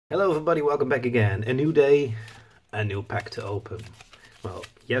Hello everybody, welcome back again. A new day, a new pack to open. Well,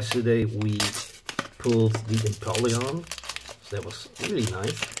 yesterday we pulled the Empoleon, so that was really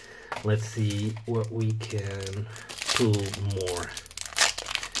nice. Let's see what we can pull more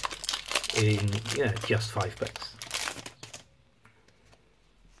in, just 5 packs.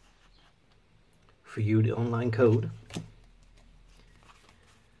 For you, the online code.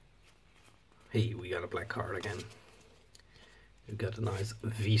 Hey, we got a black card again. We got a nice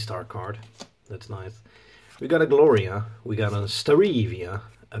V-Star card. That's nice. We got a Gloria. We got a Starevia,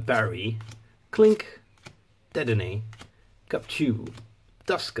 a Barry, Clink, Dedenne, Capchew,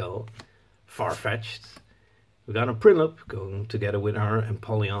 Duskull, Farfetch'd. We got a Prinlup going together with our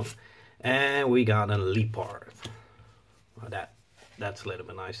Empoleon. And we got a Leopard. Well, that's a little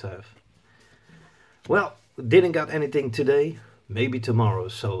bit nice to have. Well, didn't got anything today. Maybe tomorrow.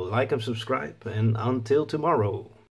 So like and subscribe. And until tomorrow.